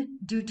gain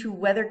due to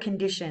weather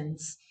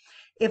conditions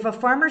if a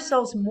farmer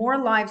sells more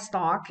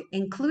livestock,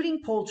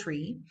 including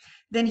poultry,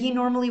 than he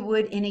normally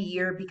would in a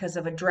year because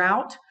of a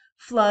drought,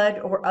 flood,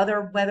 or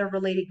other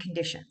weather-related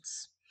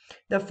conditions.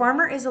 The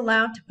farmer is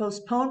allowed to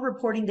postpone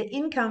reporting the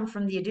income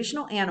from the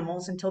additional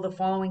animals until the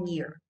following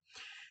year.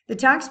 The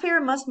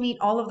taxpayer must meet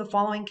all of the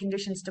following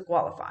conditions to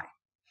qualify.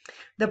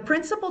 The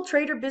principal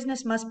trade or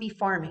business must be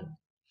farming.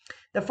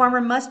 The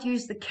farmer must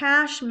use the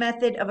cash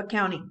method of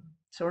accounting.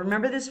 So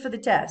remember this for the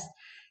test.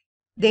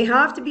 They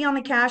have to be on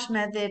the cash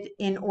method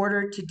in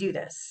order to do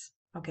this,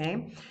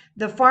 okay?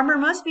 The farmer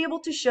must be able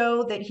to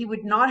show that he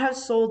would not have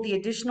sold the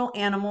additional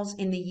animals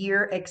in the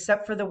year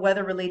except for the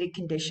weather-related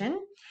condition,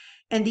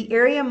 and the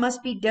area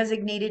must be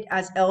designated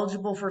as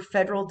eligible for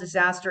federal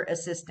disaster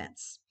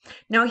assistance.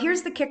 Now,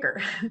 here's the kicker.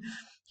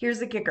 Here's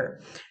the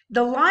kicker.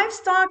 The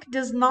livestock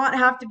does not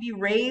have to be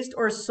raised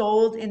or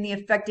sold in the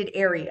affected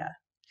area.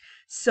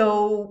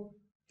 So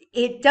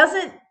it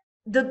doesn't,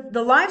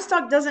 the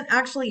livestock doesn't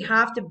actually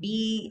have to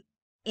be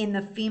in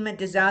the FEMA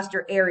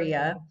disaster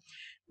area,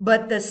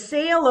 but the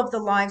sale of the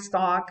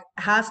livestock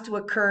has to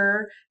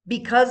occur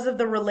because of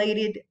the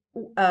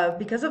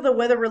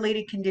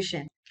weather-related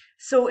condition.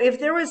 So if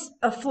there was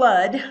a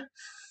flood,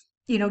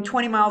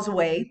 20 miles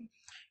away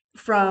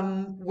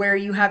from where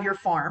you have your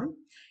farm,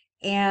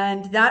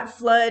 and that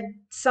flood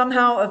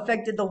somehow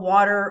affected the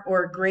water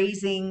or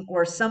grazing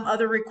or some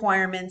other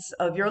requirements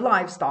of your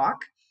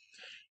livestock,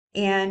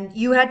 and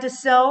you had to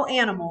sell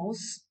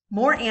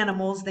more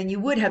animals than you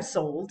would have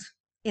sold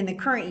in the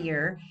current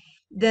year,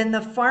 then the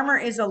farmer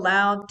is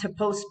allowed to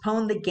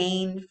postpone the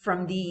gain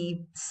from the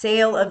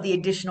sale of the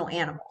additional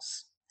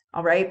animals.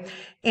 All right.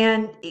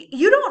 And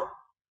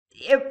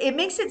it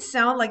makes it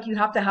sound like you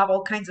have to have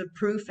all kinds of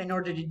proof in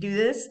order to do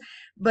this,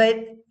 but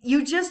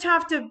you just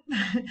have to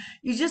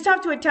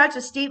attach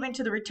a statement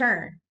to the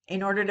return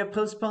in order to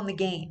postpone the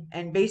gain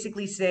and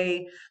basically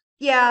say,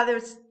 yeah,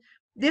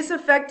 this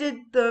affected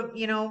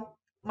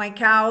my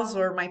cows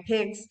or my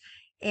pigs,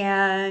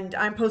 and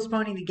I'm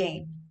postponing the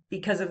gain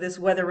because of this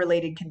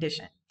weather-related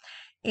condition.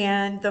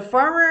 And the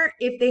farmer,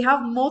 if they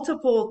have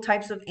multiple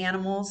types of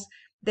animals,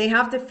 they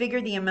have to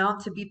figure the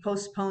amount to be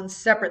postponed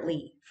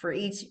separately for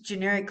each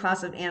generic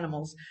class of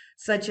animals,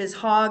 such as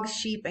hogs,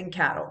 sheep, and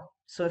cattle.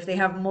 So if they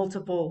have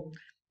multiple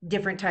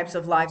different types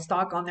of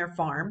livestock on their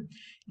farm,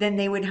 then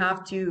they would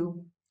have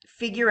to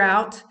figure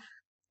out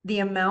the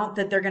amount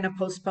that they're going to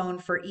postpone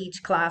for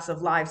each class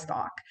of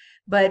livestock.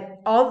 But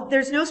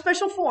there's no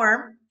special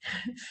form,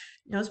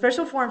 no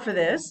special form for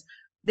this.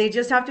 They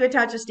just have to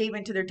attach a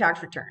statement to their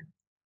tax return,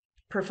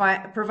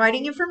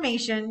 providing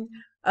information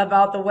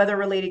about the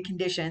weather-related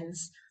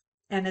conditions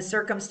and the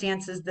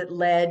circumstances that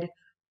led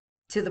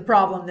to the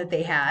problem that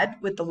they had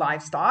with the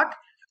livestock,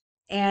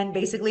 and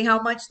basically how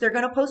much they're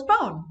going to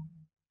postpone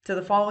to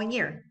the following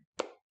year.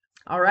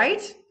 All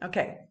right?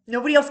 Okay.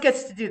 Nobody else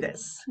gets to do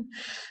this.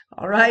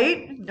 All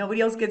right? Nobody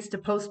else gets to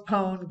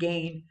postpone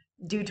gain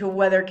due to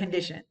weather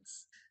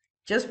conditions.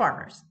 Just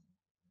farmers.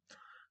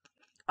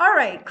 All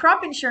right.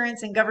 Crop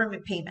insurance and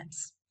government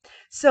payments.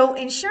 So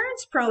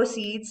insurance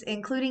proceeds,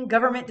 including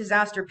government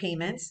disaster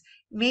payments,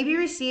 may be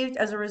received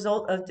as a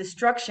result of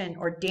destruction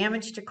or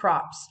damage to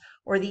crops,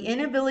 or the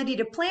inability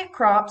to plant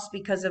crops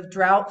because of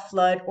drought,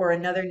 flood, or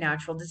another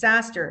natural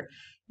disaster.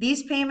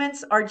 These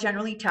payments are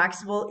generally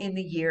taxable in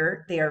the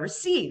year they are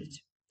received.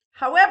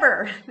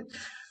 However,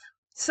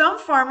 some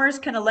farmers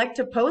can elect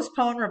to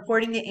postpone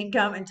reporting the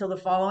income until the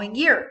following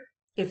year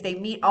if they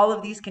meet all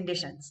of these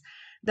conditions.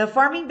 The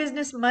farming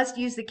business must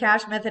use the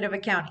cash method of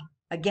accounting.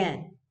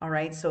 Again, all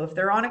right, so if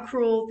they're on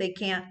accrual, they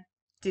can't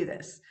do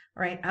this,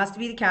 all right? It has to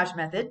be the cash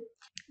method.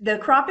 The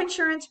crop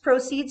insurance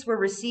proceeds were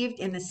received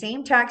in the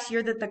same tax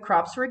year that the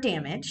crops were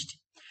damaged,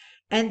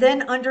 And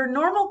then under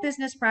normal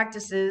business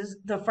practices,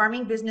 the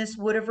farming business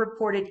would have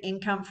reported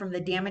income from the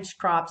damaged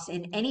crops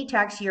in any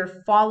tax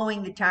year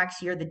following the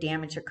tax year the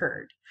damage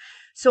occurred.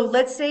 So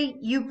let's say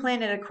you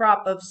planted a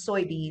crop of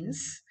soybeans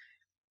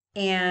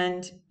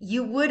and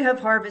you would have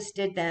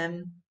harvested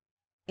them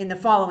in the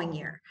following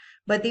year,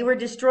 but they were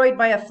destroyed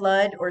by a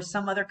flood or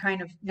some other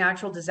kind of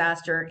natural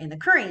disaster in the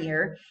current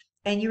year,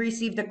 and you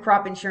received a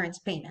crop insurance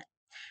payment.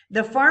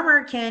 The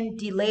farmer can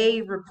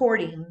delay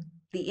reporting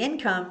the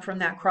income from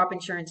that crop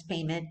insurance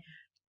payment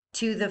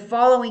to the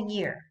following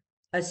year,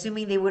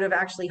 assuming they would have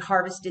actually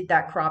harvested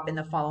that crop in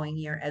the following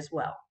year as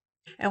well.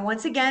 And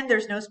once again,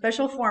 there's no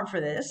special form for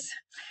this.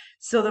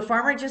 So the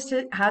farmer just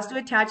has to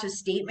attach a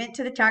statement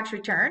to the tax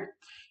return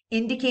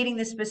indicating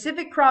the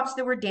specific crops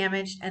that were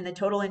damaged and the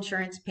total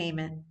insurance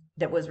payment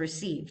that was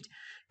received.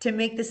 To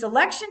make this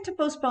election to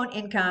postpone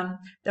income,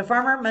 the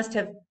farmer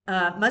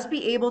must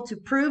be able to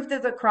prove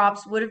that the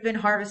crops would have been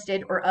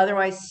harvested or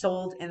otherwise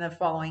sold in the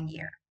following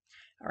year.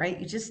 All right,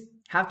 you just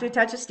have to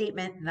attach a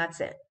statement and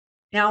that's it.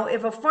 Now,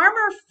 if a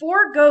farmer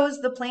foregoes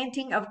the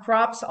planting of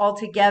crops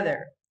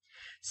altogether,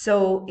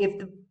 so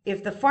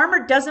if the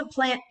farmer doesn't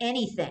plant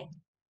anything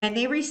and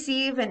they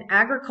receive an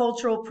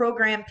agricultural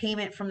program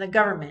payment from the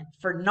government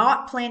for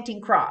not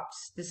planting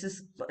crops, this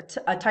is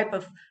a type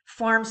of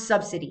farm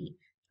subsidy,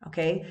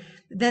 okay,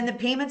 then the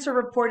payments are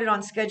reported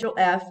on Schedule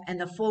F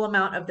and the full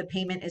amount of the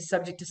payment is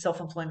subject to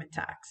self-employment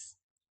tax.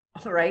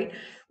 All right,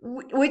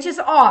 which is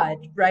odd,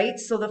 right?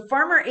 So the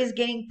farmer is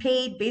getting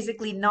paid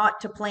basically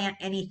not to plant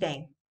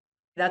anything.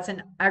 That's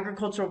an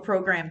agricultural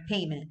program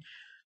payment.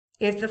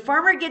 If the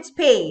farmer gets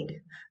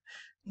paid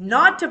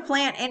not to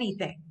plant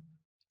anything,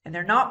 and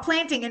they're not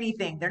planting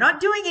anything, they're not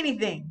doing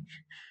anything,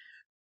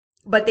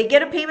 but they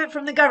get a payment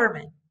from the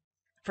government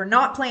for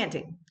not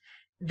planting,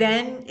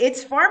 then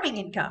it's farming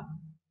income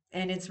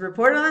and it's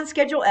reported on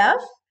Schedule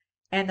F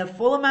and the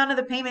full amount of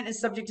the payment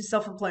is subject to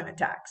self-employment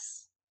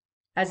tax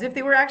as if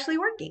they were actually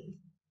working.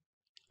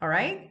 All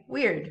right?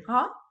 Weird,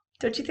 huh?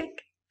 Don't you think?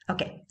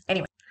 Okay,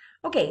 anyway.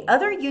 Okay,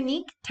 other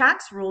unique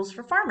tax rules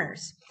for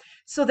farmers.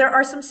 So there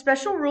are some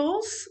special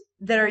rules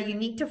that are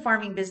unique to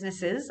farming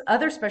businesses,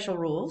 other special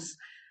rules.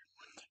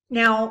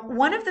 Now,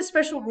 one of the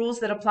special rules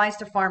that applies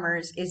to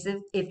farmers is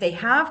if they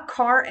have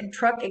car and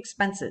truck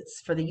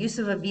expenses for the use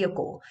of a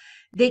vehicle,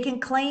 they can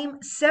claim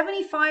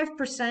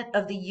 75%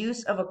 of the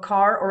use of a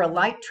car or a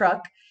light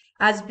truck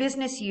as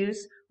business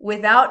use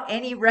without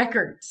any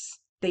records.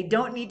 They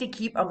don't need to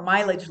keep a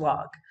mileage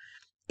log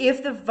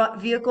if the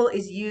vehicle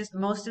is used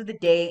most of the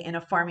day in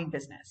a farming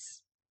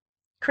business.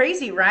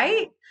 Crazy,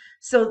 right?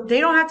 So they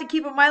don't have to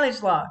keep a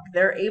mileage log.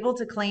 They're able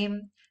to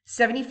claim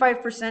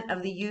 75%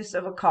 of the use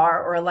of a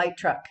car or a light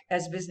truck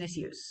as business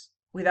use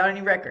without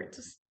any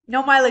records.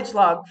 No mileage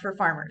log for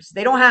farmers.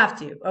 They don't have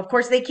to. Of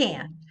course they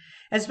can,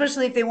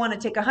 especially if they want to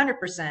take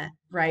 100%,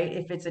 right?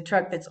 If it's a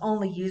truck that's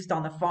only used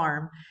on the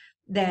farm,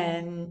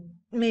 then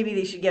maybe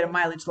they should get a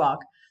mileage log.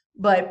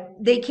 But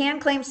they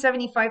can claim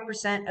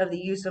 75% of the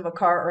use of a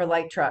car or a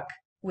light truck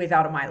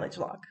without a mileage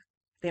log.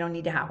 They don't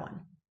need to have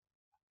one.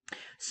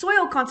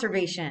 Soil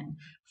conservation.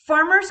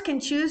 Farmers can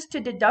choose to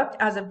deduct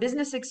as a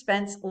business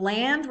expense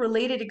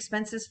land-related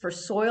expenses for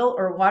soil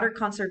or water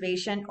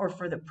conservation or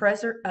for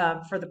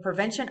the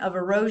prevention of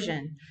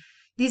erosion.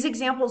 These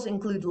examples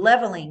include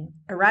leveling,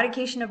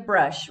 eradication of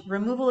brush,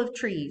 removal of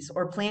trees,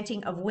 or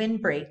planting of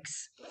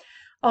windbreaks.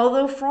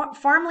 Although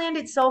farmland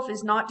itself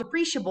is not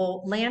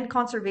depreciable, land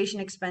conservation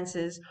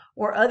expenses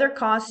or other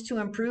costs to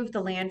improve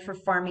the land for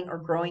farming or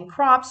growing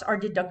crops are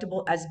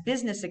deductible as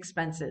business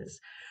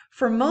expenses.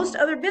 For most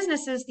other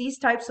businesses, these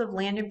types of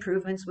land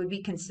improvements would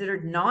be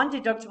considered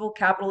non-deductible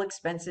capital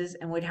expenses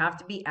and would have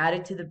to be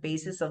added to the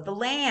basis of the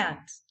land.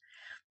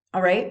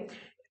 All right.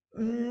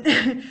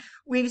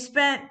 We've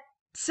spent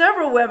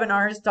several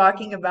webinars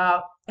talking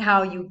about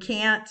how you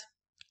can't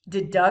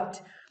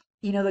deduct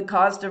the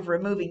cost of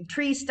removing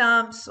tree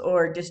stumps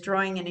or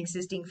destroying an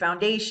existing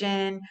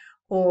foundation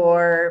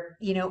or,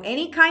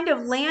 any kind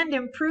of land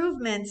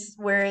improvements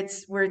where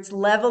it's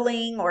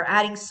leveling or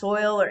adding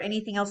soil or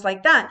anything else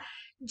like that.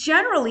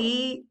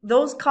 Generally,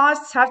 those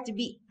costs have to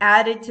be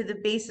added to the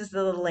basis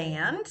of the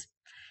land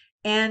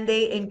and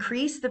they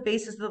increase the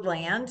basis of the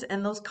land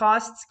and those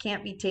costs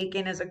can't be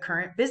taken as a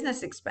current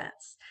business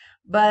expense.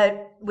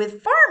 But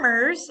with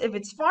farmers, if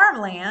it's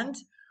farmland,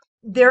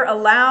 they're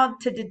allowed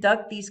to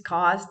deduct these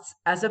costs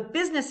as a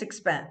business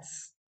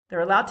expense. They're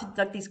allowed to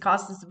deduct these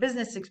costs as a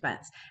business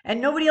expense. And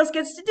nobody else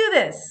gets to do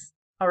this.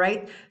 All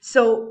right.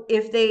 So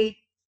if they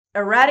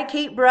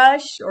eradicate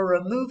brush or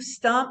remove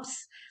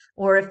stumps,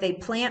 or if they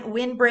plant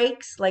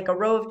windbreaks, like a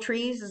row of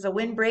trees is a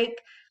windbreak,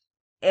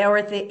 or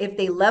if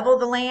they level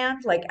the land,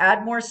 like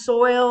add more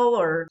soil,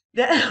 or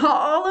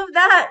all of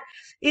that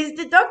is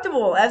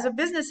deductible as a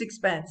business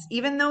expense,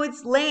 even though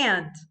it's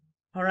land.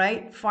 All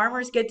right,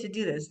 farmers get to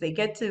do this. They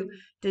get to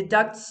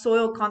deduct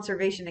soil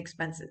conservation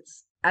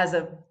expenses as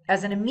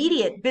an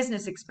immediate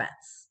business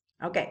expense.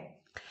 Okay,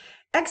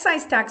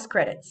 excise tax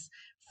credits.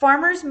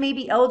 Farmers may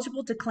be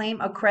eligible to claim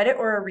a credit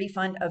or a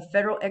refund of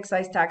federal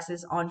excise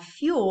taxes on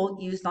fuel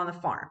used on the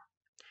farm.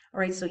 All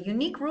right, so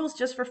unique rules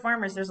just for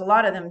farmers. There's a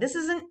lot of them. This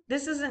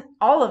isn't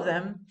all of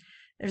them.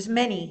 There's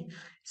many.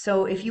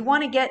 So if you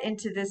want to get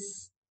into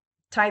this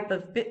type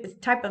of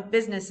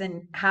business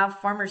and have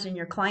farmers in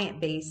your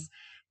client base,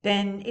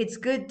 then it's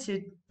good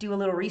to do a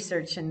little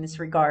research in this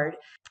regard.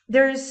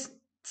 There's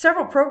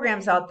several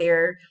programs out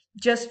there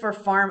just for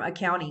farm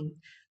accounting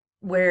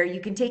where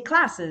you can take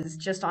classes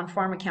just on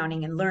farm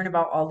accounting and learn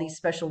about all these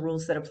special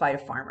rules that apply to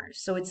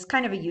farmers. So it's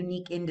kind of a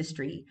unique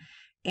industry,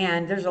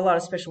 and there's a lot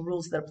of special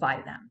rules that apply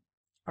to them.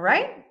 All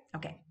right?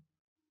 Okay.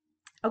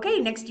 Okay,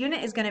 next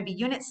unit is going to be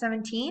Unit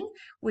 17,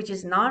 which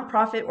is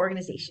nonprofit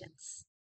organizations.